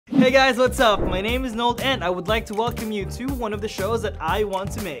Hey guys, what's up? My name is Nold and I would like to welcome you to one of the shows that I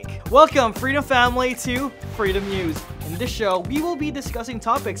want to make. Welcome Freedom Family to Freedom News. In this show, we will be discussing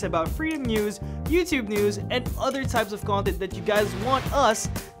topics about Freedom News, YouTube news, and other types of content that you guys want us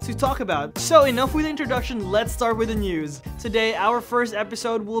to talk about. So enough with the introduction, let's start with the news. Today, our first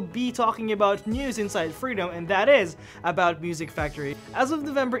episode will be talking about news inside Freedom, and that is about Music Factory. As of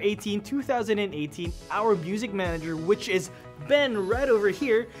November 18, 2018, our music manager, which is Ben right over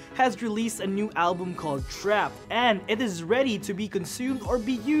here, has released a new album called Trapped, and it is ready to be consumed or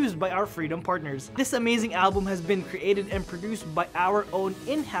be used by our Freedom partners. This amazing album has been created and produced by our own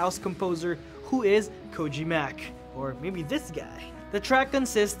in-house composer, who is Koji Mac, or maybe this guy. The track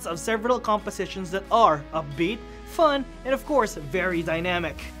consists of several compositions that are upbeat, fun, and of course, very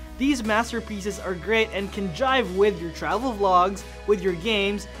dynamic. These masterpieces are great and can jive with your travel vlogs, with your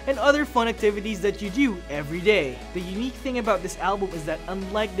games, and other fun activities that you do every day. The unique thing about this album is that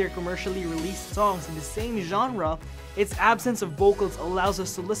unlike their commercially released songs in the same genre, its absence of vocals allows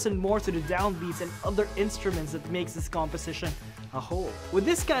us to listen more to the downbeats and other instruments that makes this composition a whole. With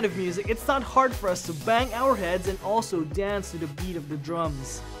this kind of music, it's not hard for us to bang our heads and also dance to the beat of the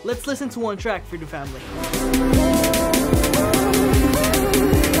drums. Let's listen to one track for the family.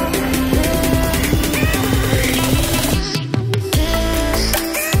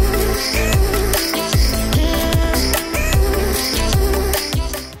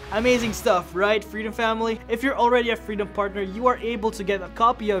 Amazing stuff, right, Freedom Family? If you're already a Freedom partner, you are able to get a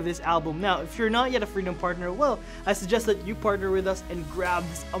copy of this album. Now, if you're not yet a Freedom partner, well, I suggest that you partner with us and grab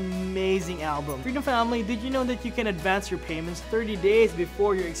this amazing album. Freedom Family, did you know that you can advance your payments 30 days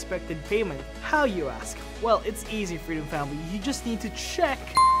before your expected payment? How, you ask? Well, it's easy, Freedom Family. You just need to check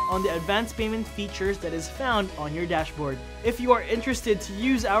on the advanced payment features that is found on your dashboard. If you are interested to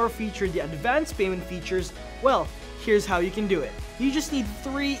use our feature, the advanced payment features, well, here's how you can do it. You just need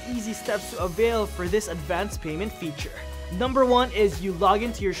 3 easy steps to avail for this advanced payment feature. Number 1 is you log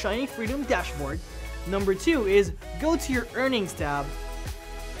into your Shiny Freedom dashboard. Number 2 is go to your earnings tab.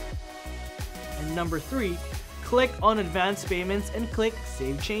 And number 3, click on advanced payments and click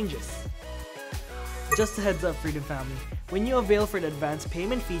save changes. Just a heads up, Freedom Family, when you avail for the advanced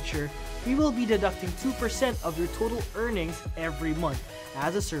payment feature, we will be deducting 2% of your total earnings every month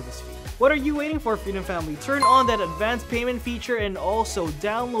as a service fee. What are you waiting for, Freedom Family? Turn on that advanced payment feature and also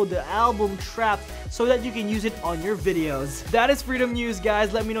download the album Trapped so that you can use it on your videos. That is Freedom News,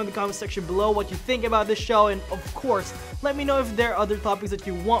 guys. Let me know in the comment section below what you think about this show, and of course, let me know if there are other topics that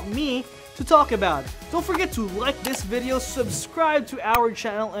you want me to talk about. Don't forget to like this video, subscribe to our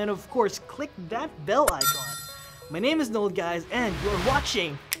channel, and of course, click that bell icon. My name is Nold, guys, and you're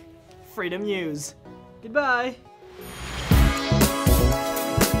watching Freedom News. Goodbye.